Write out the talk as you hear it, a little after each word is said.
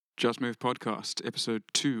Just Move Podcast, episode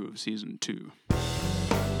 2 of season 2.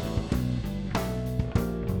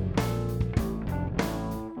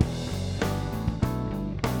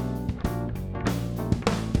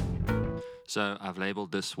 So I've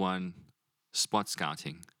labeled this one spot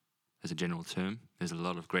scouting as a general term. There's a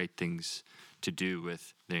lot of great things to do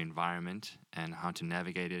with the environment and how to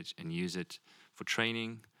navigate it and use it for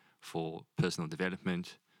training, for personal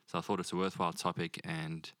development. So I thought it's a worthwhile topic,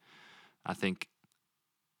 and I think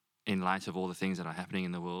in light of all the things that are happening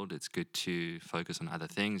in the world, it's good to focus on other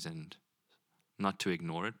things and not to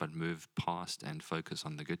ignore it, but move past and focus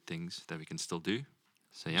on the good things that we can still do.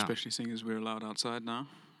 So yeah. Especially seeing as we're allowed outside now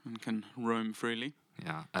and can roam freely.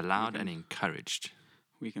 Yeah, allowed and encouraged.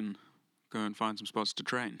 We can go and find some spots to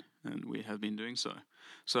train, and we have been doing so.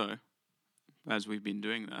 So, as we've been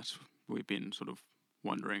doing that, we've been sort of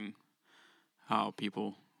wondering how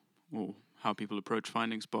people approach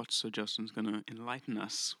finding spots. So Justin's going to enlighten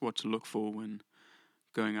us what to look for when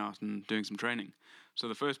going out and doing some training. So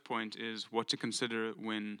the first point is what to consider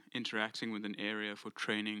when interacting with an area for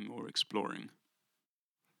training or exploring.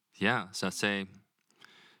 Yeah, so I'd say,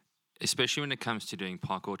 especially when it comes to doing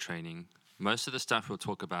parkour training, most of the stuff we'll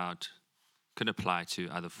talk about could apply to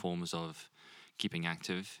other forms of keeping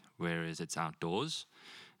active, whereas it's outdoors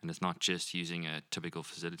and it's not just using a typical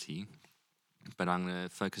facility. But I'm going to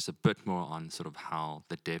focus a bit more on sort of how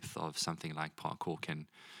the depth of something like parkour can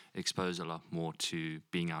expose a lot more to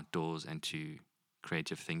being outdoors and to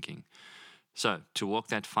creative thinking. So to walk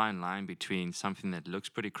that fine line between something that looks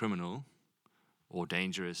pretty criminal or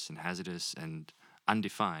dangerous and hazardous and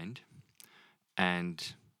undefined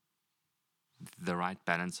and the right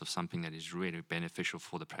balance of something that is really beneficial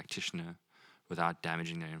for the practitioner without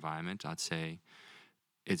damaging their environment, I'd say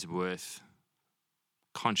it's worth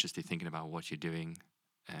consciously thinking about what you're doing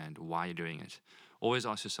and why you're doing it. Always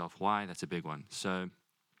ask yourself why. That's a big one. So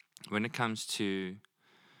when it comes to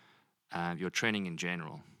your training in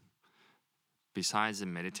general, besides the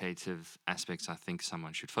meditative aspects I think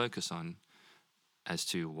someone should focus on as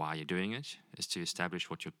to why you're doing it, is to establish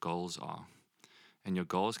what your goals are. And your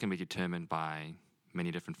goals can be determined by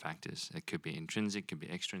many different factors. It could be intrinsic, it could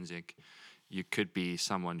be extrinsic. You could be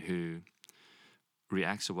someone who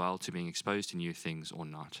reacts well to being exposed to new things or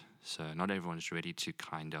not. So not everyone is ready to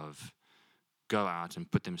kind of go out and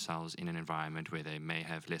put themselves in an environment where they may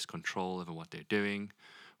have less control over what they're doing,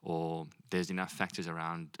 or there's enough factors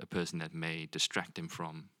around a person that may distract them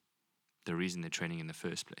from the reason they're training in the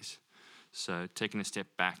first place. So taking a step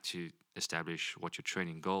back to establish what your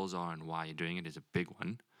training goals are and why you're doing it is a big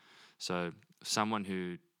one. So someone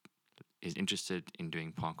who is interested in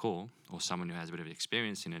doing parkour, or someone who has a bit of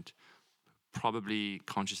experience in it, probably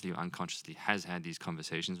consciously or unconsciously has had these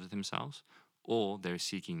conversations with themselves, or they're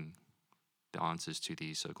seeking the answers to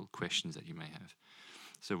these so-called questions that you may have.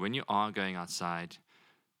 So when you are going outside,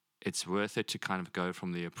 it's worth it to kind of go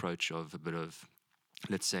from the approach of a bit of,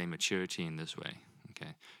 let's say, maturity in this way.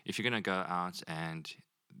 Okay, if you're going to go out and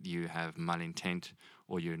you have malintent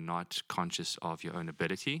or you're not conscious of your own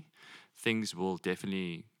ability, things will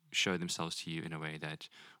definitely show themselves to you in a way that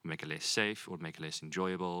will make it less safe or make it less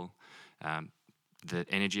enjoyable. The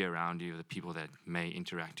energy around you, the people that may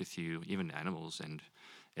interact with you, even animals and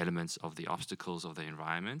elements of the obstacles of the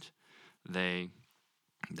environment, they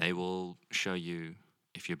will show you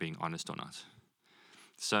if you're being honest or not.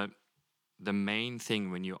 So the main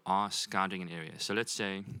thing when you are scouting an area, so let's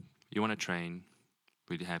say you want to train,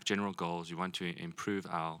 we have general goals, you want to improve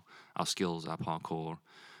our skills, our parkour,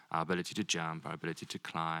 our ability to jump, our ability to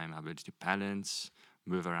climb, our ability to balance,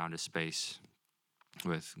 move around a space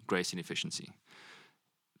with grace and efficiency.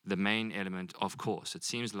 The main element, of course, it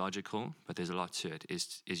seems logical, but there's a lot to it,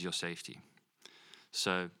 is your safety.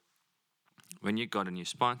 So when you got a new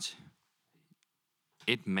spot,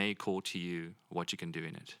 it may call to you what you can do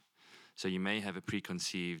in it. So you may have a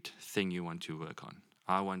preconceived thing you want to work on.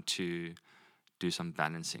 I want to do some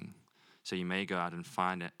balancing. So you may go out and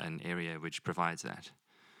find an area which provides that.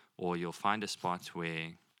 Or you'll find a spot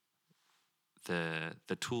where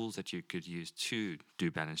the tools that you could use to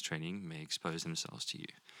do balance training may expose themselves to you.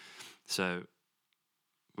 So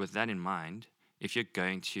with that in mind, if you're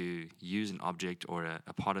going to use an object or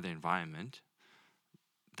a part of the environment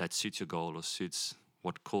that suits your goal or suits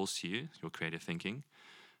what calls to you, your creative thinking,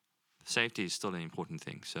 safety is still an important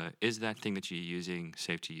thing. So is that thing that you're using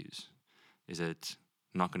safe to use? Is it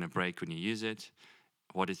not going to break when you use it?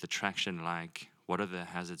 What is the traction like? What are the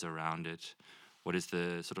hazards around it? What is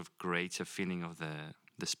the sort of greater feeling of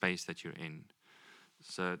the space that you're in?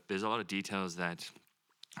 So there's a lot of details that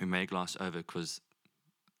we may gloss over, because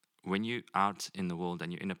when you're out in the world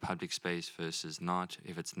and you're in a public space versus not,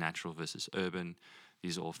 if it's natural versus urban,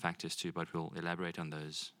 these are all factors too, but we'll elaborate on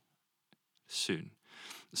those soon.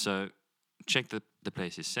 So check that the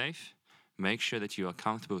place is safe. Make sure that you are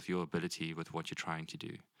comfortable with your ability with what you're trying to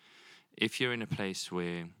do. If you're in a place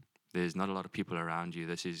where there's not a lot of people around you,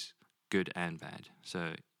 this is good and bad.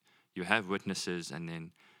 So you have witnesses, and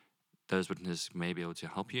then those witnesses may be able to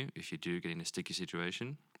help you if you do get in a sticky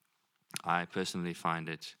situation. I personally find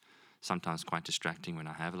it sometimes quite distracting when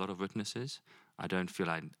I have a lot of witnesses. I don't feel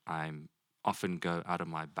I'm often go out of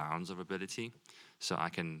my bounds of ability, so I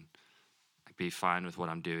can be fine with what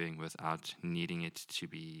I'm doing without needing it to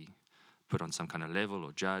be put on some kind of level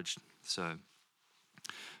or judged. So,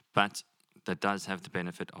 but that does have the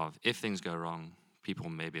benefit of, if things go wrong, people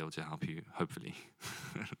may be able to help you, hopefully.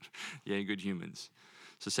 Yeah, good humans.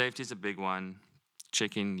 So safety is a big one.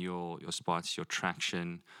 Checking your spots, your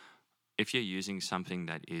traction. If you're using something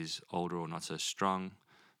that is older or not so strong,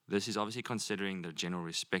 this is obviously considering the general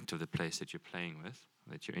respect of the place that you're playing with,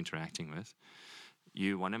 that you're interacting with.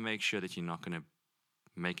 You want to make sure that you're not going to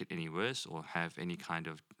make it any worse or have any kind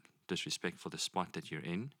of disrespect for the spot that you're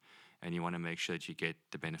in, and you want to make sure that you get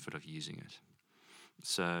the benefit of using it.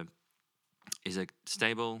 So, is it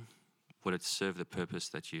stable? Will it serve the purpose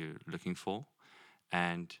that you're looking for?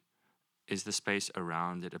 And is the space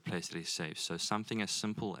around it a place that is safe? So something as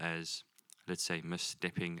simple as, let's say,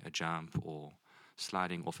 misstepping a jump or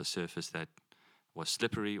sliding off a surface that was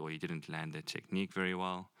slippery, or you didn't land the technique very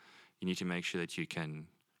well, you need to make sure that you can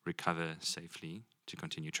recover safely to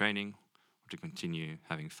continue training or to continue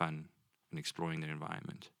having fun and exploring the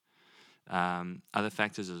environment. Other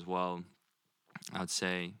factors as well, I'd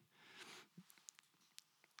say,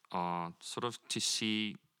 are sort of to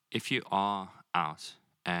see if you are out,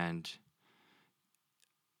 and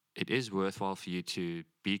it is worthwhile for you to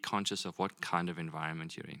be conscious of what kind of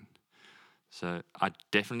environment you're in. So I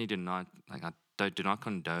definitely do not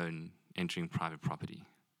condone entering private property,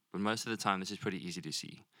 but most of the time this is pretty easy to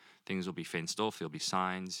see. Things will be fenced off. There'll be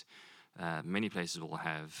signs. Many places will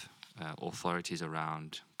have authorities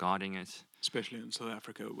around guarding it. Especially in South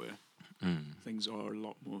Africa, where things are a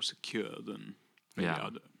lot more secure than maybe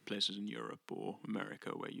other places in Europe or America,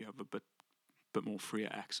 where you have a bit more freer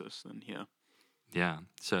access than here. Yeah,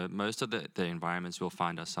 so most of the environments we'll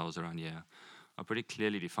find ourselves around here are pretty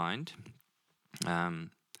clearly defined,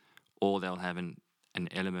 or they'll have an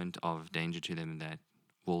element of danger to them that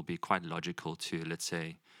will be quite logical to, let's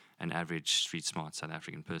say, an average street smart South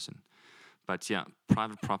African person. But yeah,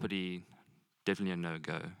 private property, definitely a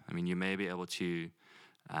no-go. I mean, you may be able to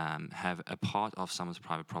have a part of someone's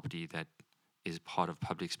private property that is part of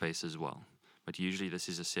public space as well. But usually this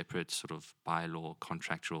is a separate sort of bylaw,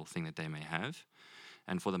 contractual thing that they may have.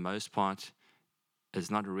 And for the most part,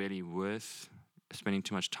 it's not really worth spending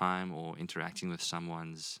too much time or interacting with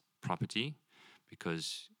someone's property,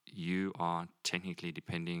 because you are technically,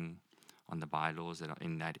 depending on the bylaws that are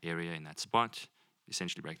in that area, in that spot,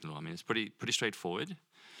 essentially breaking the law. I mean, it's pretty straightforward,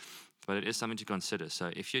 but it is something to consider.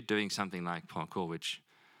 So if you're doing something like parkour, which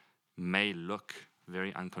may look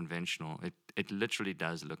very unconventional, it literally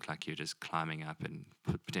does look like you're just climbing up and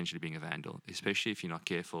potentially being a vandal, especially if you're not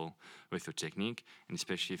careful with your technique, and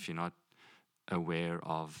especially if you're not aware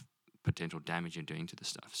of potential damage you're doing to the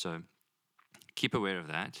stuff. So keep aware of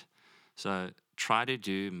that. So try to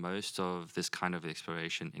do most of this kind of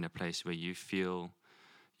exploration in a place where you feel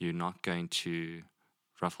you're not going to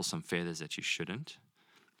ruffle some feathers that you shouldn't,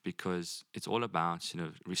 because it's all about,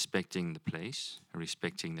 respecting the place and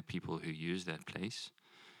respecting the people who use that place,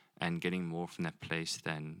 and getting more from that place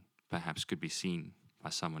than perhaps could be seen by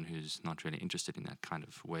someone who's not really interested in that kind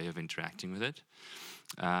of way of interacting with it.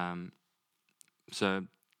 So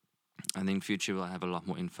I think in future we'll have a lot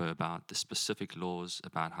more info about the specific laws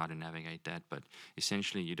about how to navigate that. But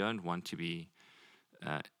essentially, you don't want to be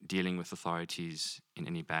dealing with authorities in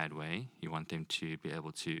any bad way. You want them to be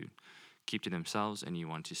able to keep to themselves, and you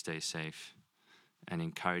want to stay safe and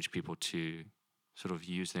encourage people to sort of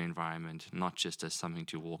use their environment not just as something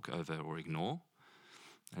to walk over or ignore,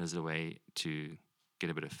 as a way to get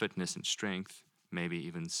a bit of fitness and strength, maybe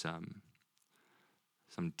even some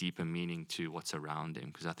deeper meaning to what's around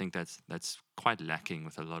them, because I think that's quite lacking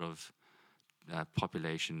with a lot of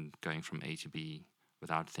population going from A to B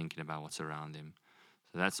without thinking about what's around them.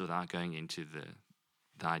 So that's without going into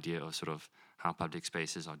the idea of sort of how public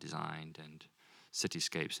spaces are designed and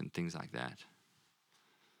cityscapes and things like that.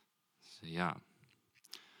 So yeah.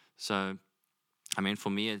 So, I mean,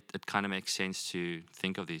 for me, it kind of makes sense to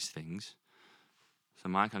think of these things. So,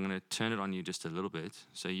 Mike, I'm going to turn it on you just a little bit.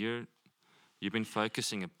 So you've been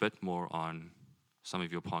focusing a bit more on some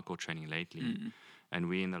of your parkour training lately, and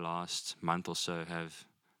we in the last month or so have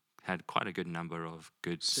had quite a good number of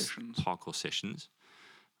good Sessions. parkour sessions.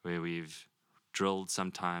 where we've drilled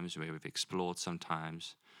sometimes, where we've explored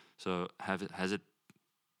sometimes. So has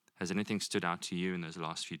anything stood out to you in those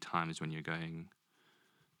last few times when you're going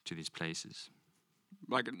to these places?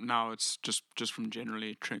 Like now, it's just from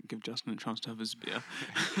generally give Justin a chance to have his beer.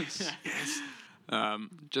 Yes.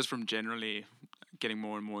 Just from generally getting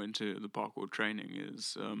more and more into the parkour training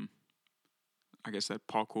is, I guess, that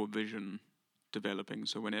parkour vision developing.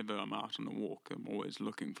 So whenever I'm out on a walk, I'm always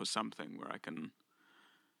looking for something where I can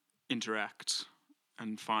interact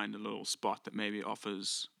and find a little spot that maybe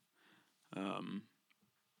offers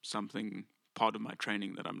something, part of my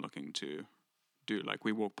training that I'm looking to do. Like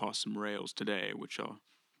we walk past some rails today, which are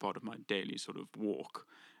part of my daily sort of walk,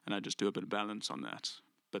 and I just do a bit of balance on that.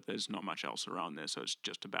 But there's not much else around there, so it's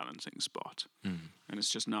just a balancing spot. And it's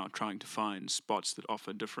just now trying to find spots that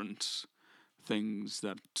offer different things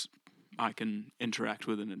that I can interact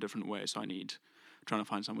with in a different way. So trying to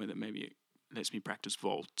find somewhere that maybe lets me practice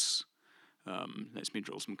vaults, lets me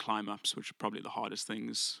drill some climb ups, which are probably the hardest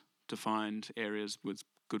things to find, areas with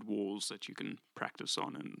good walls that you can practice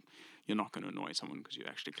on, and you're not going to annoy someone because you're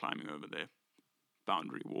actually climbing over their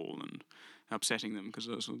boundary wall and upsetting them, because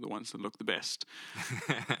those are the ones that look the best.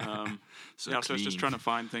 So it's just trying to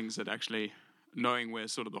find things that actually, knowing where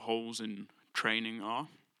sort of the holes in training are,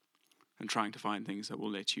 and trying to find things that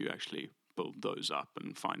will let you actually build those up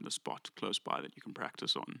and find the spot close by that you can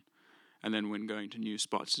practice on. And then when going to new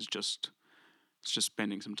spots, it's just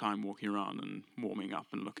spending some time walking around and warming up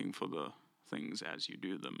and looking for the things as you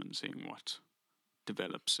do them and seeing what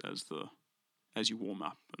develops as you warm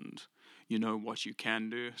up, and you know what you can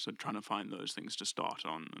do, so trying to find those things to start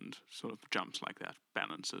on, and sort of jumps like that,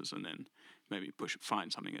 balances, and then maybe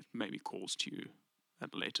find something that maybe calls to you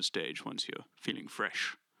at a later stage once you're feeling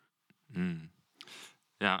fresh.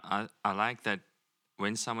 Yeah, I like that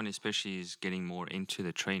when someone especially is getting more into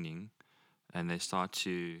the training and they start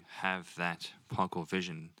to have that parkour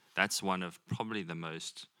vision, that's one of probably the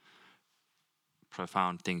most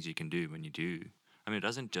profound things you can do when you do. I mean, it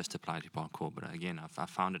doesn't just apply to parkour, but again, I've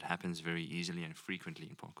found it happens very easily and frequently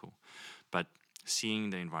in parkour. But seeing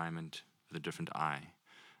the environment with a different eye,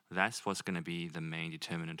 that's what's going to be the main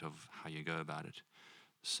determinant of how you go about it.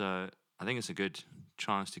 So I think it's a good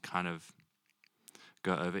chance to kind of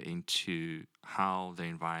go over into how the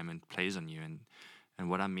environment plays on you. And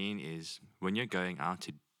what I mean is, when you're going out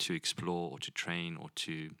to explore or to train or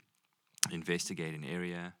to investigate an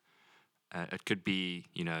area, it could be,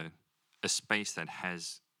 a space that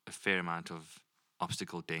has a fair amount of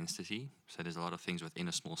obstacle density. So there's a lot of things within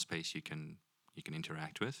a small space you can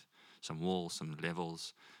interact with. Some walls, some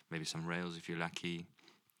levels, maybe some rails if you're lucky,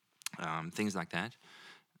 things like that.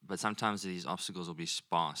 But sometimes these obstacles will be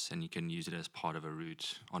sparse, and you can use it as part of a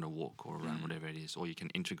route on a walk or a run, whatever it is. Or you can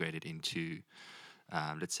integrate it into,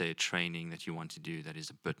 let's say, a training that you want to do that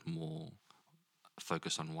is a bit more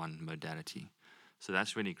focused on one modality. So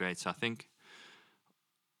that's really great. So I think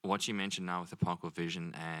what you mentioned now with the parkour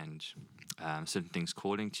vision and certain things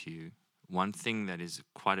calling to you, one thing that is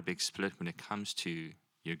quite a big split when it comes to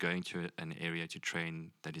you're going to an area to train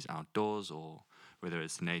that is outdoors, or whether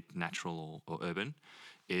it's natural or urban,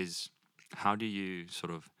 is how do you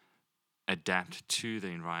sort of adapt to the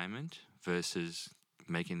environment versus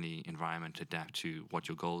making the environment adapt to what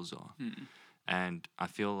your goals are. And I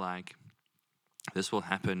feel like this will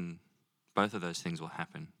happen, both of those things will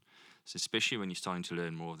happen. So especially when you're starting to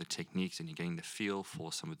learn more of the techniques and you're getting the feel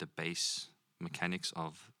for some of the base mechanics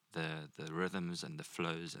of the rhythms and the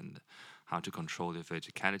flows and how to control your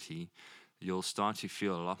verticality, you'll start to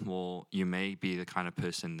feel a lot more. You may be the kind of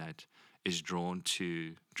person that is drawn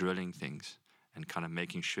to drilling things and kind of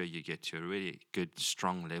making sure you get to a really good,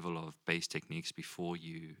 strong level of base techniques before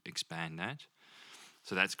you expand that.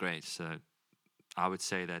 So that's great. So I would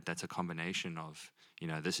say that that's a combination of,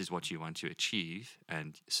 this is what you want to achieve.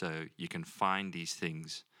 And so you can find these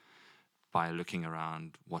things by looking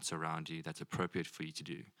around what's around you that's appropriate for you to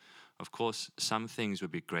do. Of course, some things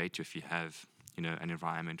would be great if you have, an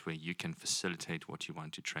environment where you can facilitate what you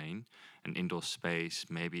want to train, an indoor space,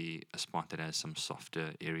 maybe a spot that has some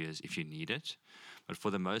softer areas if you need it. But for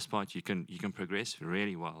the most part, you can progress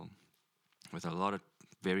really well with a lot of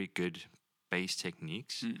very good base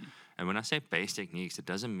techniques. And when I say base techniques, it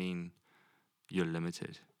doesn't mean you're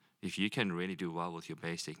limited. If you can really do well with your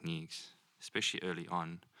base techniques, especially early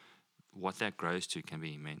on, what that grows to can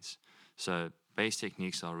be immense. So base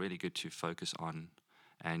techniques are really good to focus on,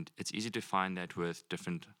 and it's easy to find that with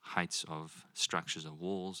different heights of structures of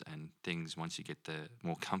walls and things once you get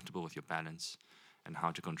more comfortable with your balance and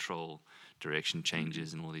how to control direction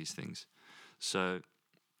changes and all these things. So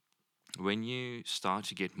when you start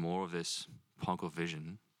to get more of this parkour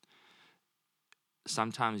vision,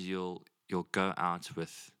 sometimes you'll go out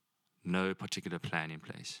with no particular plan in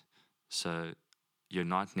place. So you're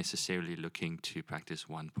not necessarily looking to practice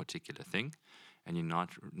one particular thing, and you're not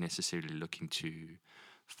necessarily looking to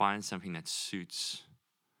find something that suits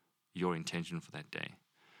your intention for that day.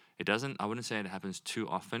 It doesn't, I wouldn't say it happens too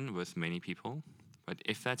often with many people, but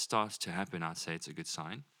if that starts to happen, I'd say it's a good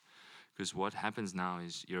sign. Because what happens now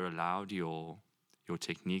is you're allowed your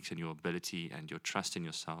techniques and your ability and your trust in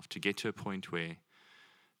yourself to get to a point where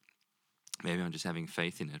maybe I'm just having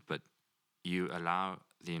faith in it, but you allow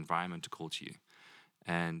the environment to call to you.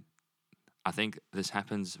 And I think this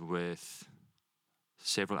happens with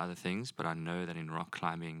several other things, but I know that in rock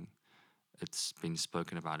climbing, it's been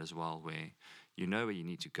spoken about as well, where you know where you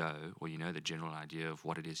need to go, or you know the general idea of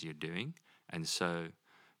what it is you're doing. And so,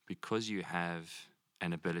 because you have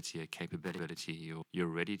an ability, a capability, you're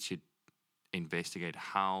ready to investigate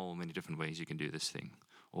how many different ways you can do this thing,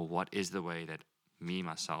 or what is the way that me,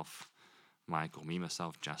 myself, Mike, or me,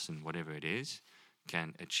 myself, Justin, whatever it is,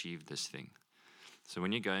 can achieve this thing. So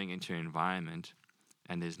when you're going into an environment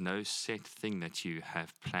and there's no set thing that you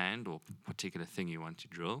have planned or particular thing you want to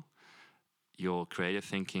drill, your creative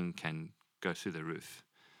thinking can go through the roof.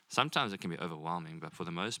 Sometimes it can be overwhelming, but for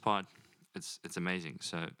the most part, it's amazing.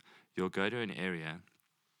 So you'll go to an area,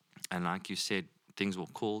 and like you said, things will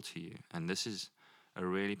call to you. And this is a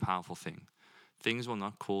really powerful thing. Things will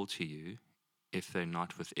not call to you if they're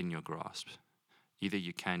not within your grasp. Either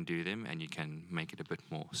you can do them and you can make it a bit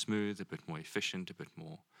more smooth, a bit more efficient, a bit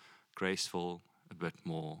more graceful, a bit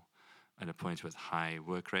more at a point with high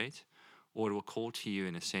work rate, or it will call to you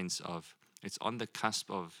in a sense of it's on the cusp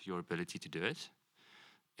of your ability to do it.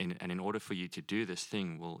 And in order for you to do this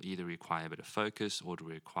thing will either require a bit of focus or to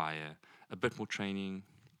require a bit more training,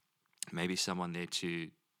 maybe someone there to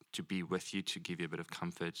be with you, to give you a bit of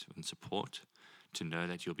comfort and support, to know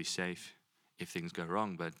that you'll be safe if things go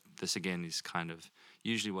wrong. But this again is kind of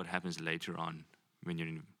usually what happens later on when you're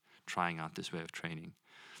trying out this way of training.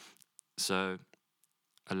 So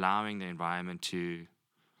allowing the environment to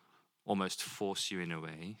almost force you in a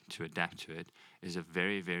way to adapt to it is a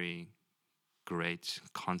very, very great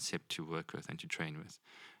concept to work with and to train with.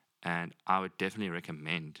 And I would definitely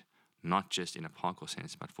recommend, not just in a parkour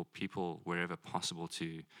sense, but for people wherever possible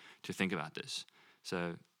to think about this.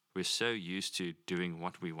 So we're so used to doing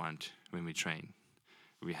what we want when we train.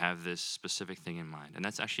 We have this specific thing in mind, and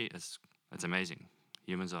that's actually it's amazing.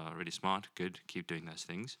 Humans are really smart, good, keep doing those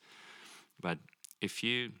things. But if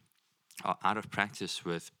you are out of practice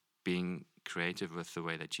with being creative with the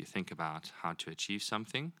way that you think about how to achieve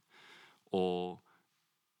something, or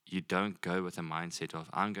you don't go with a mindset of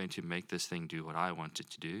I'm going to make this thing do what I want it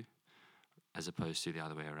to do, as opposed to the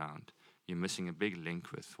other way around, you're missing a big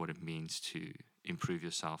link with what it means to improve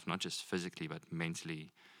yourself, not just physically, but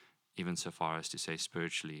mentally, even so far as to say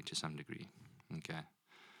spiritually to some degree. Okay.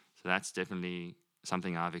 So that's definitely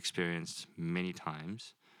something I've experienced many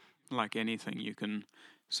times. Like anything, you can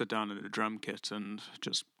sit down at a drum kit and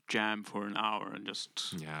just jam for an hour and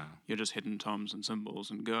just you're just hitting toms and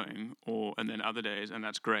cymbals and going, and then other days, and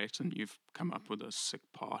that's great, and you've come up with a sick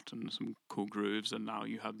part and some cool grooves, and now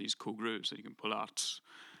you have these cool grooves that you can pull out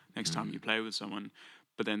next time you play with someone.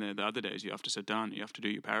 But then there are the other days you have to sit down, you have to do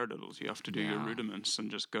your paradiddles, you have to do your rudiments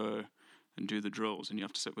and just go and do the drills, and you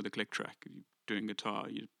have to sit with a click track. You're doing guitar,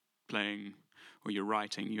 you're playing, or you're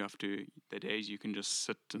writing, the days you can just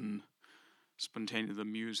sit and spontaneously the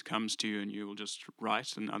muse comes to you and you will just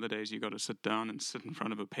write, and other days you got to sit down and sit in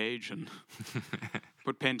front of a page and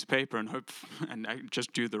put pen to paper and hope and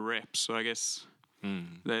just do the reps. So I guess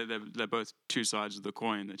they're both two sides of the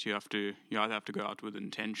coin, that you either have to go out with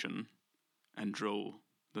intention and drill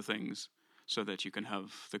the things so that you can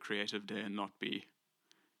have the creative day and not be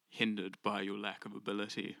hindered by your lack of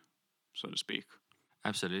ability, so to speak.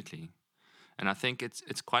 Absolutely. And I think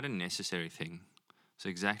it's quite a necessary thing. So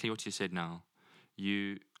exactly what you said now,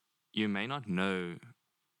 you may not know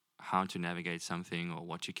how to navigate something or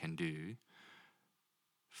what you can do,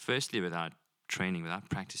 firstly without training, without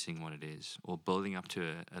practicing what it is, or building up to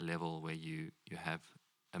a level where you have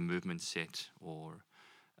a movement set or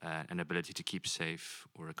an ability to keep safe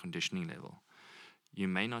or a conditioning level. You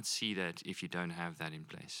may not see that if you don't have that in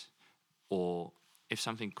place. Or if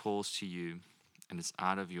something calls to you and it's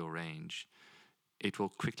out of your range, it will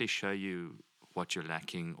quickly show you what you're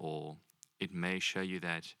lacking, or it may show you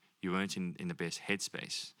that you weren't in the best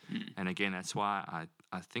headspace. And again, that's why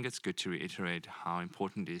I think it's good to reiterate how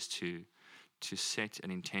important it is to set an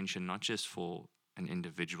intention, not just for an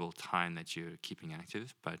individual time that you're keeping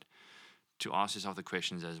active, but to ask yourself the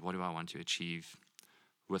questions as, what do I want to achieve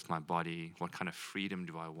with my body? What kind of freedom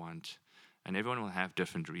do I want? And everyone will have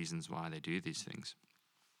different reasons why they do these things.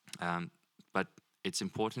 But it's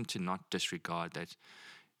important to not disregard that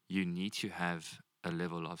you need to have a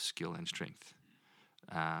level of skill and strength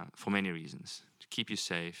for many reasons. To keep you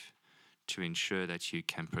safe, to ensure that you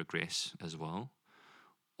can progress as well,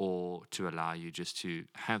 or to allow you just to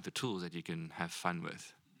have the tools that you can have fun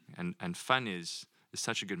with. And fun is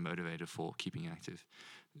such a good motivator for keeping active.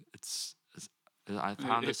 I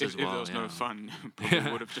found this as well. If there was no fun,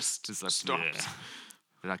 probably would have just like, stopped.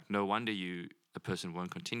 Yeah. Like, no wonder a person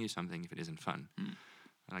won't continue something if it isn't fun.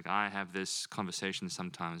 Like, I have this conversation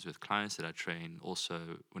sometimes with clients that I train, also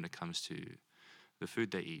when it comes to the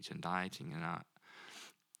food they eat and dieting. And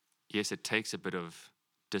yes, it takes a bit of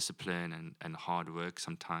discipline and hard work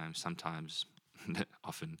sometimes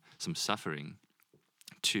often some suffering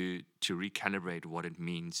to recalibrate what it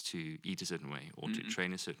means to eat a certain way or to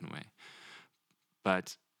train a certain way.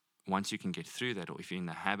 But once you can get through that, or if you're in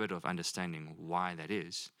the habit of understanding why that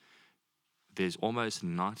is, there's almost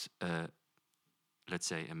not let's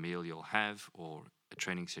say a meal you'll have or a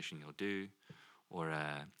training session you'll do or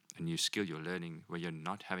a new skill you're learning where you're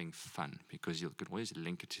not having fun, because you can always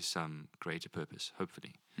link it to some greater purpose,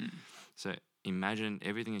 hopefully. So imagine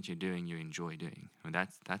everything that you're doing, you enjoy doing. And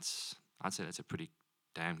that's I'd say that's a pretty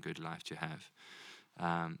damn good life to have.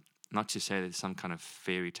 Not to say that it's some kind of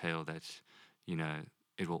fairy tale that,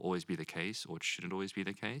 it will always be the case or it shouldn't always be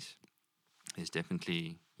the case. There's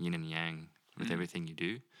definitely yin and yang with everything you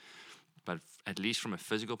do. But at least from a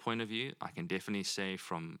physical point of view, I can definitely say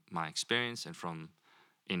from my experience and from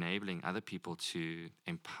enabling other people to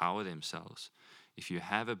empower themselves, if you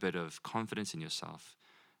have a bit of confidence in yourself,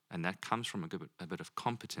 and that comes from a bit of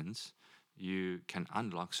competence, you can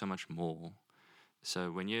unlock so much more.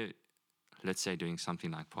 So when you're, let's say, doing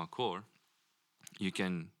something like parkour, you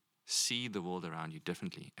can see the world around you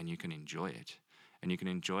differently and you can enjoy it. And you can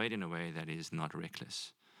enjoy it in a way that is not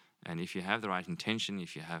reckless. And if you have the right intention,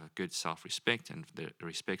 if you have a good self-respect and the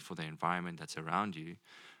respect for the environment that's around you,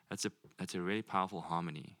 that's a really powerful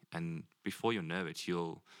harmony. And before you know it,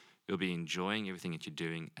 you'll be enjoying everything that you're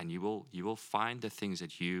doing, and you will find the things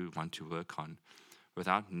that you want to work on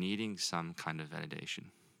without needing some kind of validation.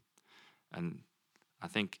 And I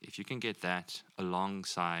think if you can get that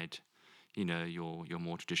alongside, your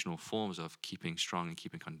more traditional forms of keeping strong and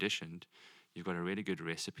keeping conditioned, you've got a really good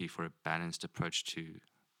recipe for a balanced approach to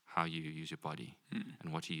how you use your body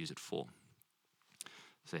and what you use it for.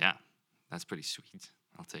 So yeah, that's pretty sweet.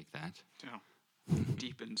 I'll take that. Yeah.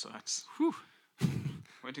 Deep insights. Whew.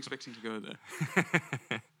 Weren't expecting to go there.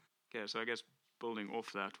 Okay, so I guess building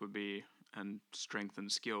off that would be, and strength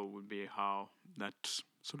and skill would be how that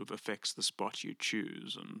sort of affects the spot you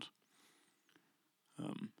choose and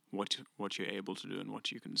what you're able to do and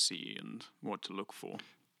what you can see and what to look for.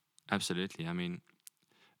 Absolutely. I mean,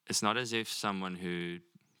 it's not as if someone who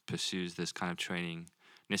pursues this kind of training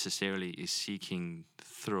necessarily is seeking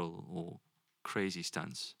thrill or crazy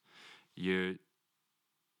stunts. You're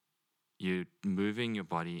moving your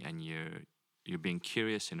body and you're being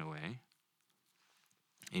curious in a way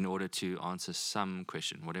in order to answer some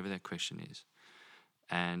question, whatever that question is.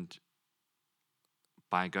 And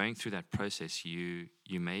by going through that process, you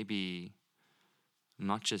may be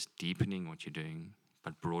not just deepening what you're doing,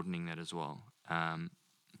 but broadening that as well.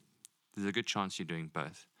 There's a good chance you're doing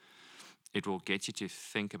both. It will get you to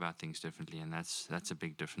think about things differently, and that's a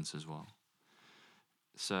big difference as well.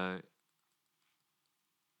 So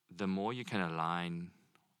the more you can align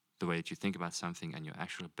the way that you think about something and your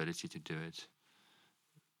actual ability to do it,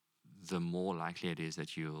 the more likely it is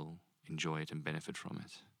that you'll enjoy it and benefit from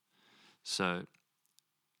it. So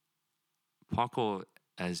parkour,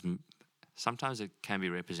 sometimes it can be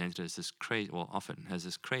represented as this crazy, well, often as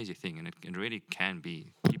this crazy thing, and it really can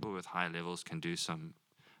be. People with high levels can do some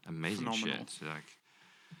amazing Phenomenal shit. Like,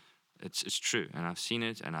 it's true, and I've seen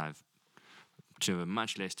it, and to a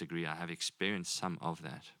much less degree, I have experienced some of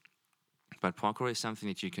that. But parkour is something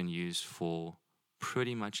that you can use for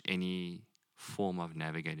pretty much any form of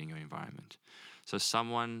navigating your environment. So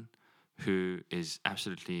someone who is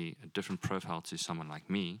absolutely a different profile to someone like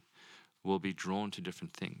me will be drawn to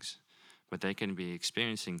different things, but they can be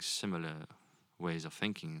experiencing similar ways of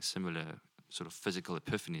thinking, similar sort of physical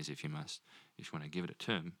epiphanies, if you want to give it a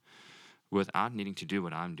term, without needing to do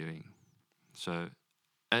what I'm doing. So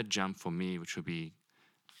a jump for me, which would be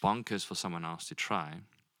bonkers for someone else to try,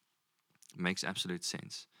 makes absolute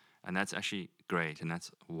sense. And that's actually great, and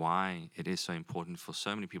that's why it is so important for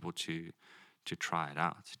so many people to try it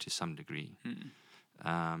out to some degree.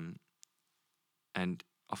 And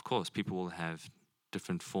of course, people will have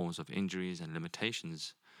different forms of injuries and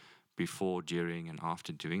limitations before, during, and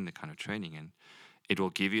after doing the kind of training. And it will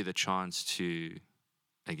give you the chance to,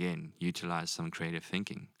 again, utilize some creative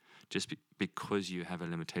thinking. Just because you have a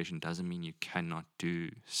limitation doesn't mean you cannot do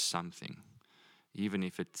something, even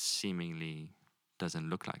if it seemingly doesn't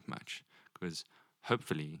look like much. Because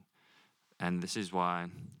hopefully, and this is why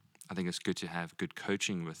I think it's good to have good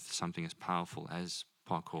coaching with something as powerful as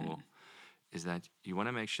parkour, is that you want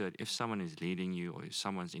to make sure that if someone is leading you or if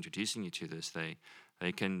someone's introducing you to this,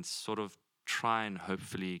 they can sort of try and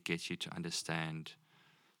hopefully get you to understand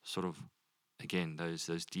sort of, again,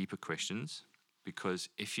 those deeper questions. Because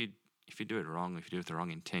if you do it wrong, if you do it with the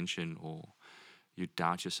wrong intention, or you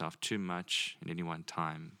doubt yourself too much at any one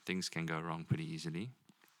time, things can go wrong pretty easily.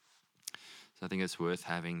 So I think it's worth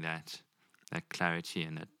having that clarity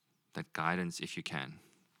and that guidance if you can.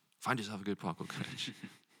 Find yourself a good parkour coach.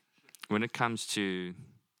 When it comes to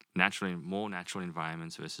more natural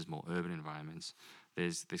environments versus more urban environments,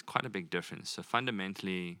 there's quite a big difference. So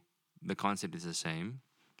fundamentally, the concept is the same.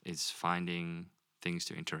 It's finding things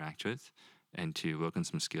to interact with and to work on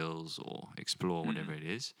some skills or explore whatever it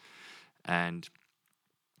is. And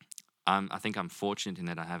I think I'm fortunate in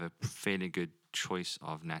that I have a fairly good choice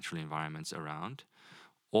of natural environments around,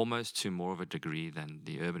 almost to more of a degree than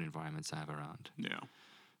the urban environments I have around. Yeah.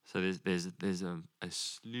 So there's a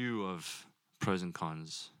slew of pros and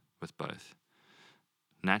cons with both.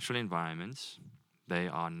 Natural environments, they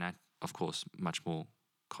are of course much more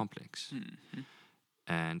complex. Mm-hmm.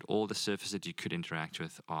 And all the surfaces that you could interact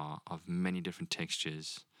with are of many different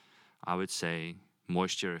textures. I would say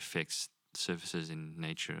moisture affects surfaces in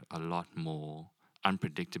nature a lot more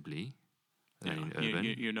unpredictably than in urban.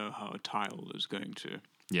 You know how a tile is going to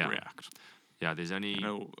react. Yeah, there's only... You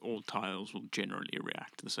know, all tiles will generally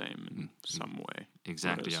react the same in some way.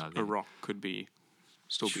 Exactly. A rock could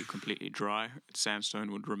still be completely dry.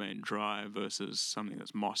 Sandstone would remain dry versus something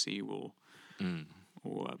that's mossy or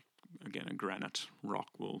again, a granite rock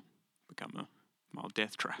will become a mild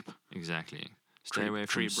death trap. Exactly. Stay away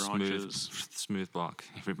from smooth bark,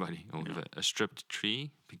 everybody. Or a stripped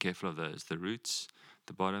tree, be careful of those. The roots,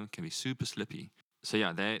 the bottom can be super slippy. So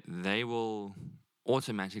yeah, they will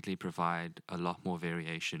automatically provide a lot more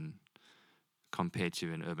variation compared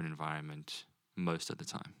to an urban environment most of the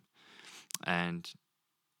time. And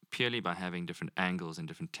purely by having different angles and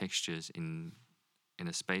different textures in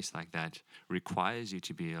a space like that requires you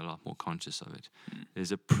to be a lot more conscious of it.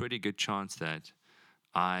 There's a pretty good chance that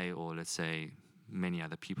I, or let's say many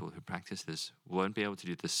other people who practice this, won't be able to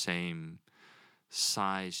do the same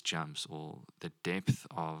size jumps or the depth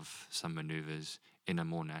of some maneuvers in a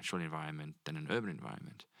more natural environment than an urban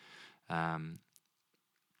environment.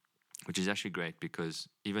 Which is actually great because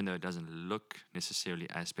even though it doesn't look necessarily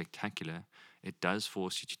as spectacular, it does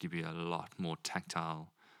force you to be a lot more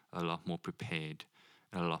tactile, a lot more prepared,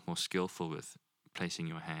 and a lot more skillful with placing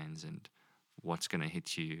your hands and what's going to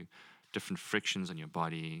hit you, different frictions on your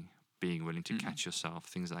body, being willing to catch yourself,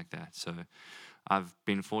 things like that. So I've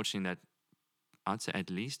been fortunate that I'd say at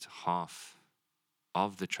least half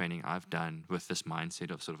of the training I've done with this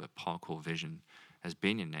mindset of sort of a parkour vision has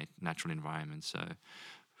been in natural environments. So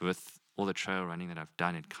with all the trail running that I've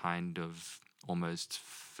done, it kind of almost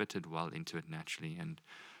fitted well into it naturally. And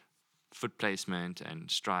foot placement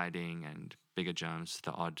and striding and bigger jumps,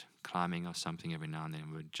 the odd climbing or something every now and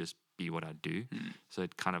then would just be what I do. So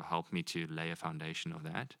it kind of helped me to lay a foundation of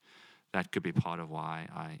that. That could be part of why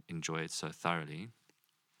I enjoy it so thoroughly.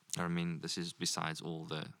 I mean, this is besides all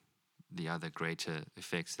the other greater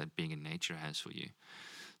effects that being in nature has for you.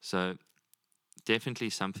 So definitely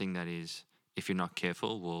something that is, if you're not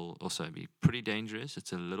careful, will also be pretty dangerous.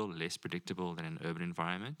 It's a little less predictable than an urban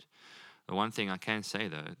environment. The one thing I can say,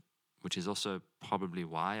 though, which is also probably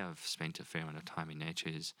why I've spent a fair amount of time in nature,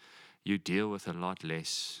 is you deal with a lot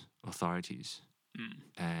less authorities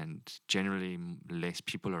and generally less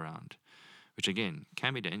people around, which again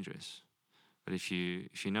can be dangerous. But if you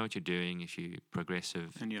know what you're doing, if you're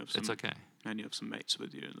progressive, and it's okay. And you have some mates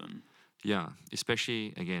with you, then yeah,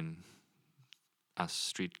 especially again,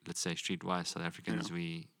 us let's say streetwise South Africans,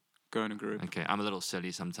 we go in a group. Okay, I'm a little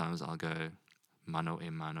silly sometimes. I'll go mano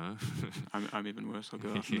a mano. I'm even worse. I'll go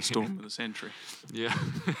out in the storm with a sentry. Yeah,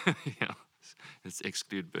 yeah. Let's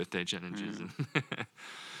exclude birthday challenges.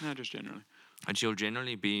 No, just generally. And you'll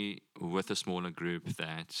generally be with a smaller group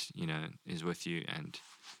that is with you, and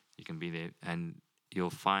you can be there, and you'll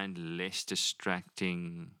find less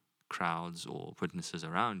distracting crowds or witnesses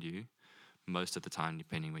around you most of the time,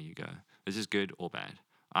 depending where you go. This is good or bad.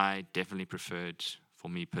 I definitely preferred, for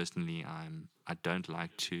me personally, I don't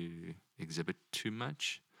like to exhibit too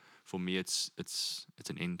much. For me, it's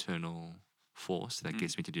an internal force that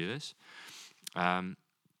gets me to do this. But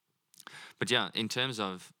yeah, in terms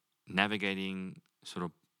of navigating sort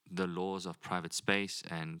of the laws of private space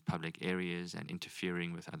and public areas and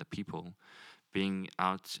interfering with other people, being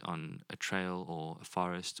out on a trail or a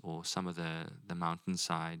forest or some of the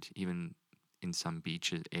mountainside, even in some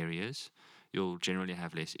beach areas, you'll generally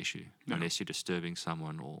have less issue Yeah. unless you're disturbing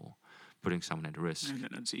someone or putting someone at risk. And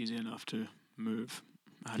then it's easy enough to move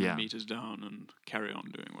 100 Yeah. meters down and carry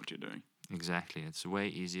on doing what you're doing. Exactly. It's way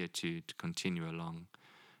easier to continue along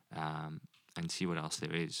and see what else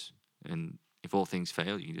there is. And if all things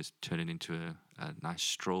fail, you can just turn it into a nice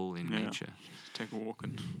stroll in Yeah. nature. Take a walk.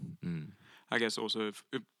 And Mm. I guess also if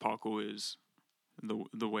parkour is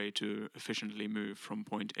the way to efficiently move from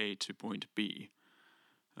point A to point B,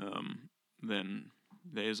 then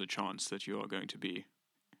there is a chance that you are going to be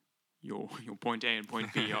your point A and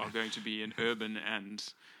point B are going to be in urban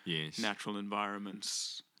and Yes. natural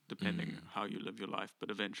environments, depending how you live your life. But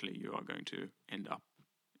eventually, you are going to end up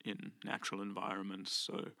in natural environments.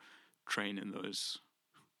 So train in those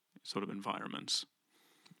sort of environments.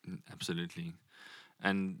 Absolutely.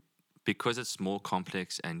 And because it's more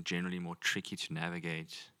complex and generally more tricky to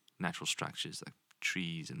navigate natural structures like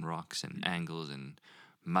trees and rocks and angles and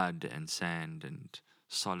mud and sand and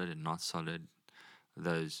solid and not solid,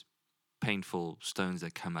 those painful stones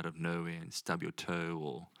that come out of nowhere and stub your toe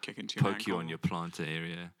or Kick into your poke you on ankle. your plantar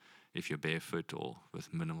area if you're barefoot or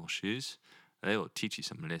with minimal shoes, they will teach you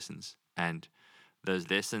some lessons. And those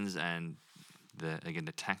lessons and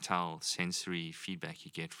the tactile sensory feedback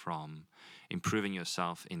you get from improving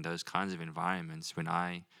yourself in those kinds of environments, when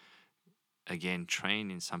I again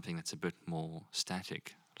train in something that's a bit more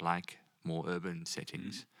static, like more urban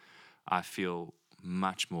settings, I feel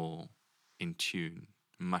much more in tune,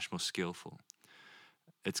 much more skillful.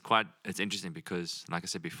 It's interesting because, like I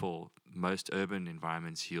said before, most urban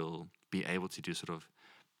environments you'll be able to do sort of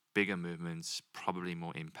bigger movements, probably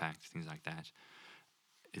more impact, things like that.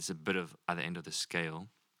 It's a bit of other end of the scale.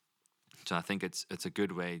 So I think it's a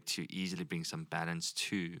good way to easily bring some balance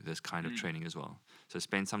to this kind of training as well. So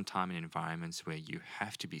spend some time in environments where you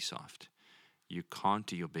have to be soft. You can't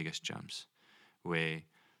do your biggest jumps, where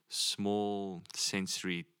small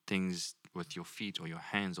sensory things with your feet or your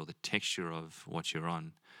hands or the texture of what you're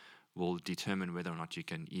on will determine whether or not you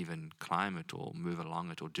can even climb it or move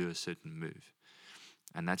along it or do a certain move.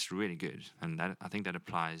 And that's really good. And that, I think that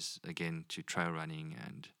applies again to trail running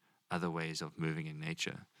and other ways of moving in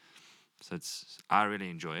nature. So I really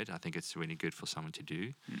enjoy it. I think it's really good for someone to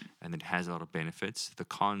do, and it has a lot of benefits. The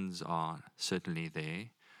cons are certainly there.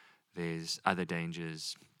 There's other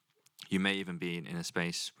dangers. You may even be in a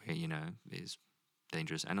space where, there's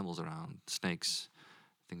dangerous animals around, snakes,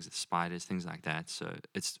 spiders, things like that. So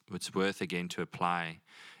it's worth, again, to apply,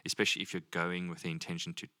 especially if you're going with the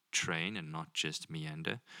intention to train and not just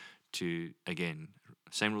meander, to, again,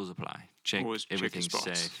 same rules apply. Always check your everything's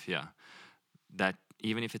spots. safe. Yeah. That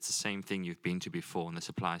even if it's the same thing you've been to before, and this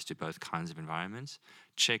applies to both kinds of environments,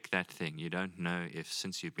 check that thing. You don't know if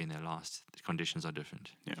since you've been there last, the conditions are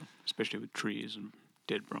different. Yeah, especially with trees and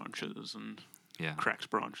dead branches and Yeah, cracked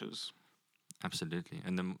branches. absolutely.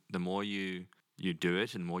 And the more you do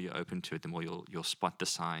it and the more you're open to it, the more you'll spot the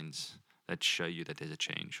signs that show you that there's a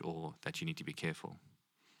change or that you need to be careful.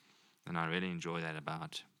 And I really enjoy that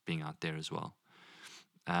about being out there as well.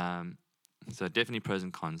 So definitely pros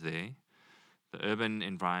and cons there. The urban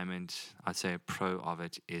environment, I'd say a pro of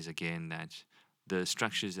it is, again, that the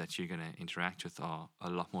structures that you're going to interact with are a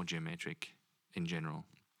lot more geometric in general.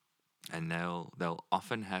 And they'll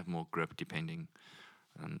often have more grip depending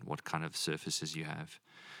on what kind of surfaces you have.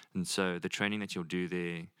 And so the training that you'll do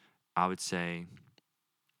there, I would say,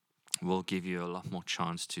 will give you a lot more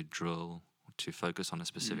chance to drill, to focus on a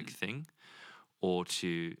specific thing, or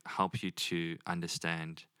to help you to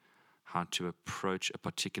understand how to approach a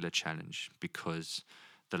particular challenge, because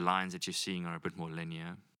the lines that you're seeing are a bit more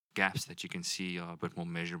linear. Gaps that you can see are a bit more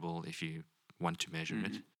measurable if you want to measure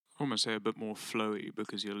it. Almost say a bit more flowy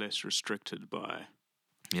because you're less restricted by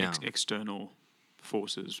Yeah. external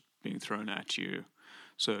forces being thrown at you.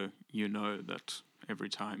 So you know that every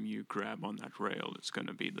time you grab on that rail, it's going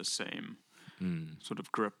to be the same sort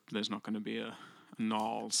of grip. There's not going to be a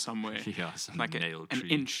gnarl somewhere, Yeah, some like nailed an tree.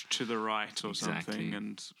 inch to the right or Exactly. something,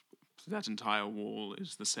 and that entire wall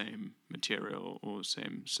is the same material or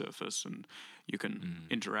same surface, and you can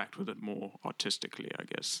interact with it more artistically, I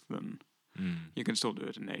guess, than you can still do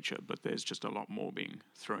it in nature, but there's just a lot more being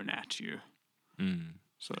thrown at you.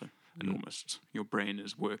 So your brain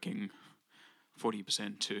is working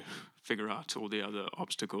 40% to figure out all the other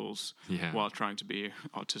obstacles while trying to be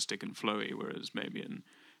artistic and flowy, whereas maybe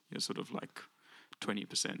you're sort of like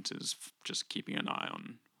 20% is just keeping an eye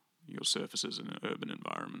on your surfaces in an urban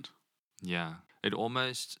environment. Yeah. It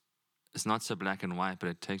almost it's not so black and white, but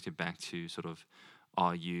it takes you back to sort of,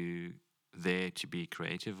 are you there to be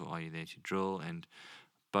creative, or are you there to drill? And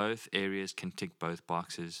both areas can tick both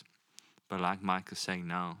boxes. But like Mike is saying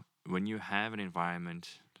now, when you have an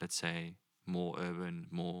environment, let's say more urban,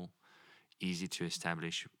 more easy to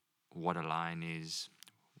establish what a line is,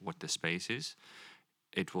 what the space is,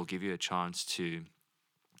 it will give you a chance to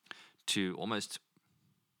almost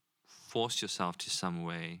force yourself to some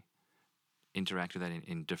way interact with that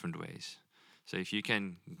in different ways. So if you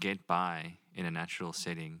can get by in a natural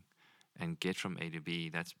setting and get from A to B,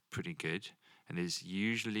 that's pretty good. And there's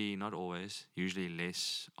usually, not always, usually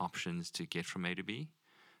less options to get from A to B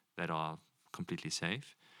that are completely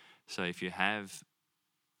safe. So if you have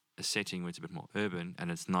a setting where it's a bit more urban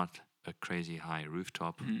and it's not a crazy high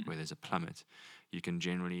rooftop where there's a plummet, you can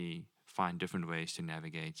generally find different ways to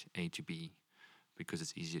navigate A to B because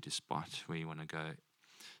it's easier to spot where you want to go.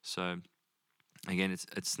 So again,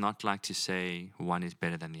 it's not like to say one is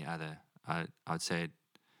better than the other. I would say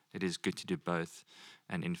it is good to do both.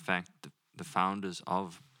 And in fact, the founders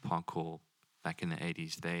of parkour back in the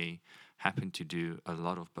 80s, they happened to do a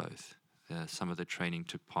lot of both. Some of the training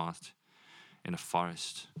took part in a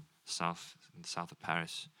forest in the south of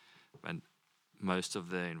Paris. And most of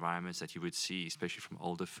the environments that you would see, especially from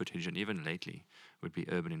older footage and even lately, would be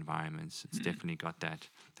urban environments. It's definitely got that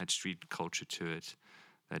street culture to it,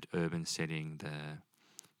 that urban setting,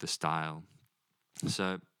 the style.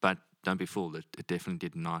 So, but don't be fooled, it definitely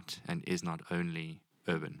did not and is not only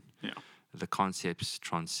urban. Yeah. The concepts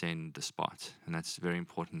transcend the spot, and that's very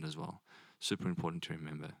important as well. Super important to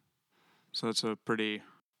remember. So that's a pretty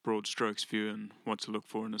broad strokes view on what to look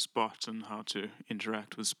for in a spot and how to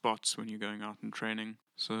interact with spots when you're going out and training.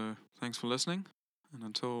 So thanks for listening. And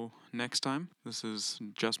until next time, this is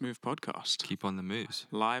Just Move Podcast. Keep on the moves.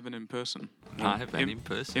 Live and in person. Live and in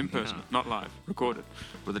person. In person, not live. Recorded.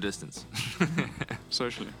 With a distance.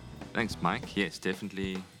 Socially. Thanks, Mike. Yes,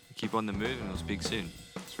 definitely keep on the move and we'll speak soon.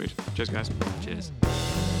 Sweet. Cheers, guys. Cheers.